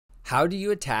How do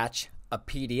you attach a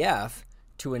PDF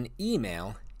to an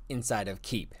email inside of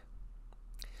Keap?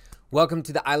 Welcome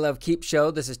to the I Love Keap show.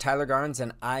 This is Tyler Garnes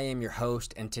and I am your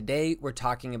host, and today we're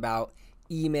talking about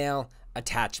email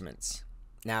attachments.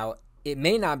 Now, it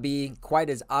may not be quite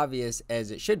as obvious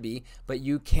as it should be, but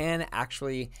you can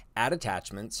actually add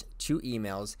attachments to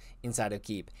emails inside of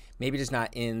Keap. Maybe just not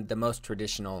in the most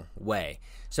traditional way.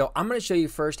 So I'm going to show you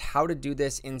first how to do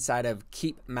this inside of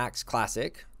Keap Max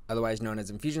Classic, otherwise known as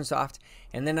Infusionsoft,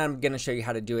 and then I'm going to show you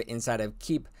how to do it inside of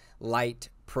Keap Lite,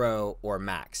 Pro, or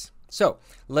Max. So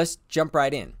let's jump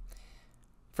right in.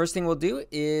 First thing we'll do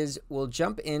is we'll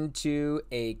jump into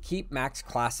a Keap Max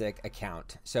Classic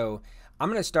account. So I'm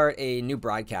going to start a new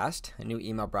broadcast, a new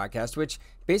email broadcast, which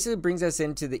basically brings us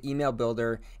into the email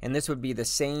builder, and this would be the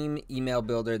same email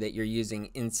builder that you're using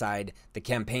inside the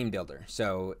campaign builder.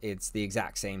 So it's the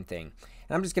exact same thing.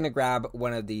 And I'm just going to grab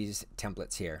one of these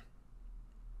templates here.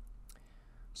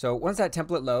 So once that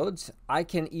template loads, I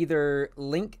can either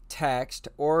link text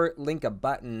or link a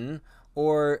button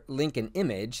or link an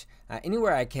image.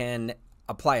 Anywhere I can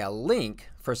apply a link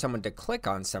for someone to click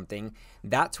on something,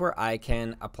 that's where I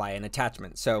can apply an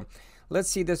attachment. So let's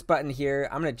see this button here.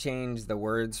 I'm going to change the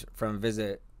words from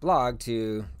visit blog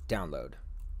to download.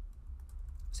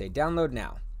 Say download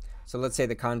now. So let's say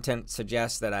the content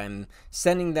suggests that I'm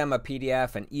sending them a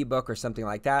PDF, an ebook, or something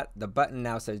like that. The button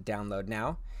now says download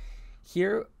now.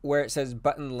 Here where it says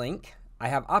button link, I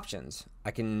have options. I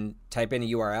can type in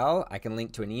a URL, I can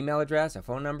link to an email address, a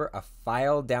phone number, a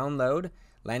file download,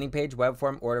 landing page, web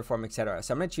form, order form, etc.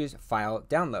 So I'm going to choose file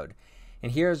download.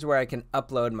 And here's where I can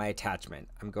upload my attachment.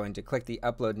 I'm going to click the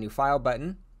upload new file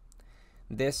button.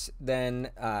 This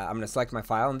then, I'm going to select my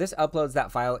file, and this uploads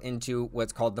that file into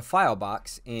what's called the file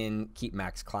box in Keap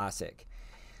Max Classic.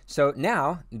 So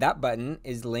now that button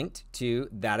is linked to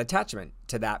that attachment,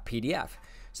 to that PDF.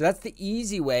 So that's the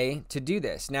easy way to do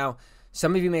this. Now,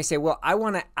 some of you may say, well, I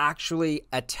want to actually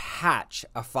attach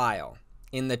a file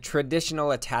in the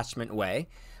traditional attachment way,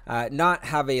 not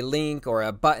have a link or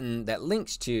a button that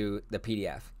links to the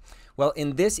PDF. Well,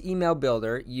 in this email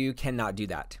builder, you cannot do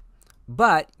that.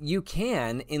 But you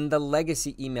can in the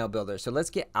legacy email builder. So let's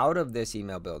get out of this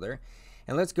email builder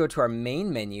and let's go to our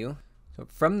main menu. So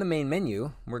from the main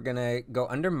menu, we're going to go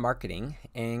under marketing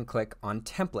and click on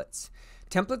templates.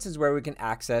 Templates is where we can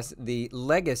access the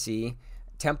legacy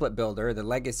template builder, the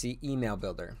legacy email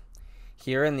builder.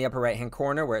 Here in the upper right hand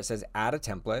corner where it says add a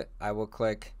template, I will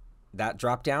click that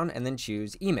drop down and then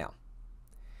choose email.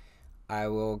 I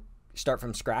will start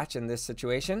from scratch in this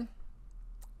situation,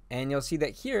 and you'll see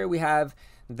that here we have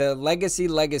the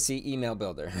legacy email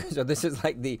builder. So this is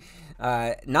like the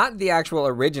not the actual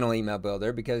original email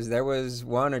builder, because there was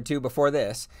one or two before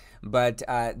this, but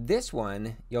this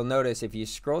one, you'll notice if you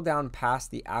scroll down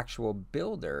past the actual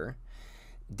builder,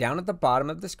 down at the bottom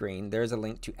of the screen there's a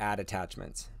link to add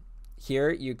attachments. Here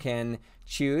you can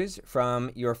choose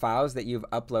from your files that you've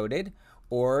uploaded,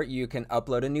 or you can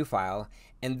upload a new file,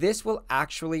 and this will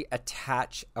actually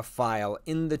attach a file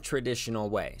in the traditional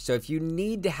way. So if you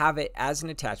need to have it as an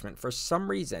attachment for some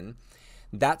reason,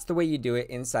 that's the way you do it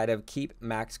inside of Keap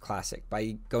Max Classic,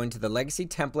 by going to the legacy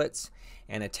templates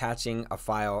and attaching a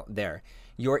file there.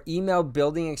 Your email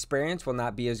building experience will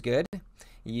not be as good.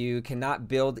 You cannot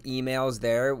build emails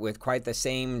there with quite the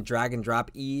same drag and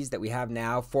drop ease that we have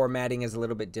now. Formatting is a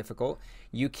little bit difficult.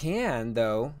 You can,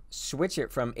 though, switch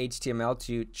it from HTML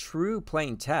to true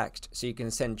plain text, so you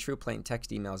can send true plain text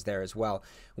emails there as well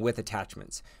with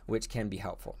attachments, which can be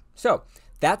helpful. So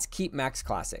that's Keap Max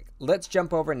Classic. Let's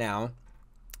jump over now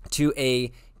to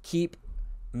a Keap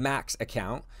Max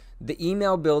account. The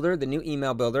email builder, the new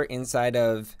email builder inside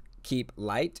of Keap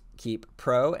Lite, Keap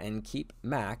Pro, and Keap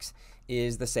Max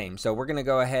is the same. So we're going to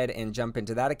go ahead and jump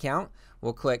into that account.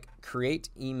 We'll click Create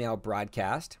Email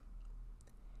Broadcast.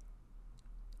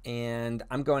 And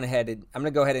I'm going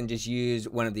to go ahead and just use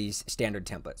one of these standard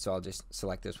templates. So I'll just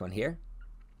select this one here.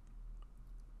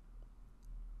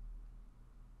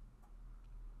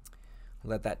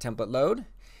 Let that template load.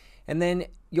 And then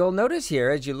you'll notice here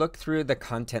as you look through the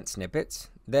content snippets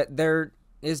that there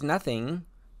is nothing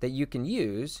that you can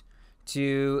use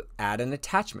to add an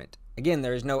attachment. Again,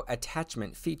 there is no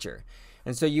attachment feature.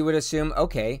 And so you would assume,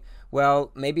 okay,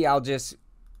 well, maybe I'll just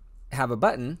have a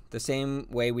button the same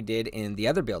way we did in the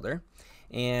other builder.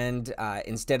 And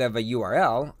instead of a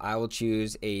URL, I will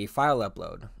choose a file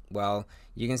upload. Well,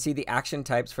 you can see the action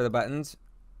types for the buttons: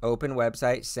 open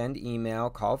website, send email,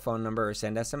 call phone number, or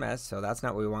send SMS. So that's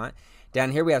not what we want.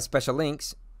 Down here we have special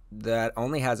links that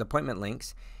only has appointment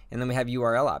links. And then we have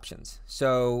URL options.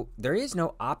 So there is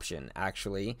no option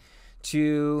actually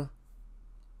to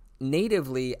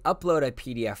natively upload a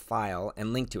PDF file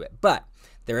and link to it. But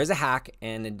there is a hack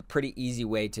and a pretty easy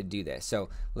way to do this. So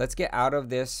let's get out of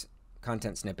this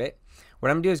content snippet. What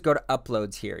I'm going to do is go to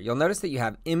uploads here. You'll notice that you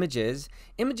have images.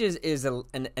 Images is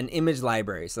an image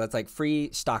library. So that's like free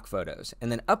stock photos.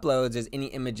 And then uploads is any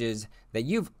images that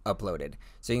you've uploaded.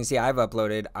 So you can see I've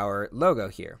uploaded our logo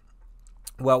here.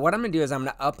 Well, what I'm going to do is I'm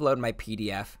going to upload my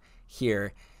PDF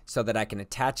here so that I can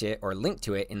attach it or link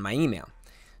to it in my email.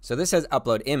 So this says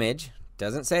upload image.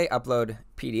 Doesn't say upload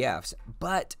PDFs.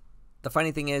 But the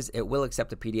funny thing is it will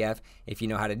accept a PDF if you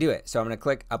know how to do it. So I'm going to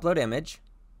click upload image.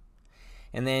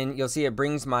 And then you'll see it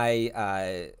brings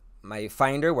my my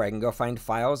finder where I can go find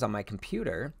files on my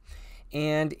computer.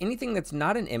 And anything that's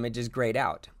not an image is grayed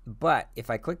out. But if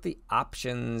I click the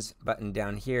options button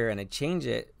down here and I change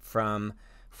it from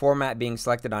format being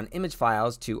selected on image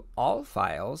files to all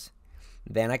files,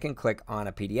 then I can click on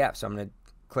a PDF. So I'm going to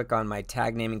click on my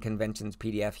tag naming conventions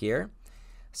PDF here,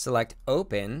 select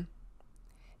open,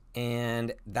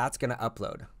 and that's going to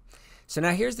upload. So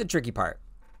now here's the tricky part.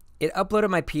 It uploaded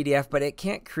my PDF, but it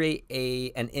can't create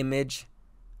an image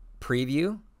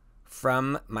preview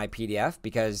from my PDF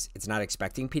because it's not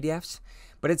expecting PDFs.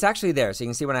 But it's actually there. So you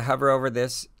can see when I hover over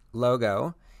this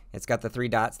logo, it's got the 3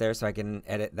 dots there so I can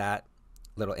edit that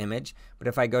little image. But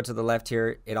if I go to the left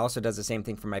here, it also does the same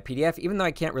thing for my PDF. Even though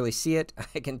I can't really see it,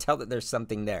 I can tell that there's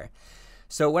something there.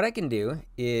 So what I can do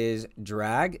is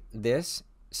drag this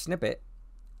snippet,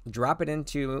 drop it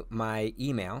into my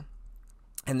email.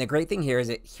 And the great thing here is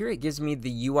that here it gives me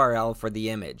the URL for the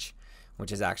image,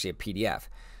 which is actually a PDF.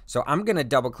 So I'm going to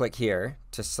double click here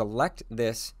to select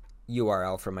this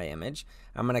URL for my image.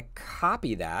 I'm going to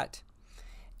copy that.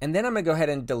 And then I'm going to go ahead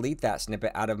and delete that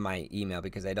snippet out of my email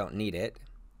because I don't need it.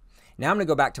 Now I'm going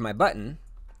to go back to my button.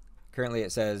 Currently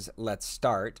it says let's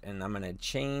start. And I'm going to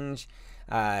change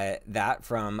that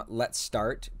from let's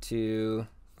start to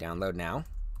download now.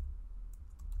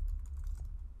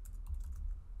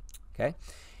 Okay,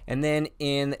 and then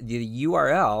in the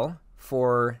URL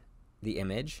for the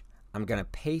image, I'm going to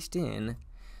paste in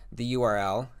the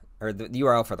URL, or the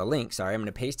URL for the link, sorry. I'm going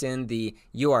to paste in the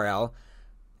URL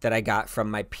that I got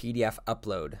from my PDF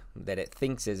upload that it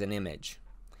thinks is an image.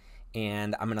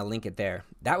 And I'm going to link it there.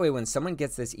 That way when someone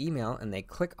gets this email and they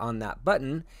click on that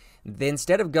button, then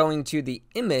instead of going to the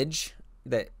image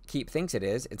that Keap thinks it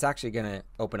is, it's actually going to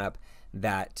open up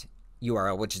that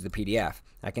URL, which is the PDF.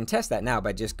 I can test that now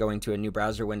by just going to a new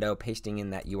browser window, pasting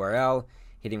in that URL,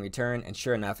 hitting return, and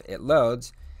sure enough, it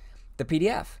loads the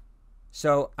PDF.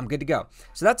 So I'm good to go.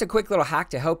 So that's a quick little hack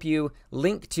to help you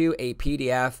link to a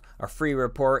PDF, a free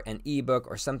report, an ebook,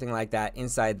 or something like that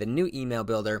inside the new email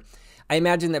builder. I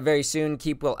imagine that very soon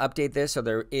Keap will update this so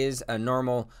there is a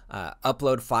normal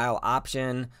upload file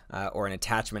option or an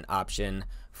attachment option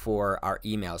for our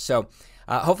email. So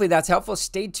hopefully that's helpful.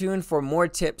 Stay tuned for more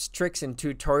tips, tricks, and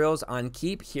tutorials on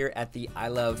Keap here at the I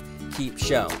Love Keap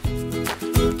show.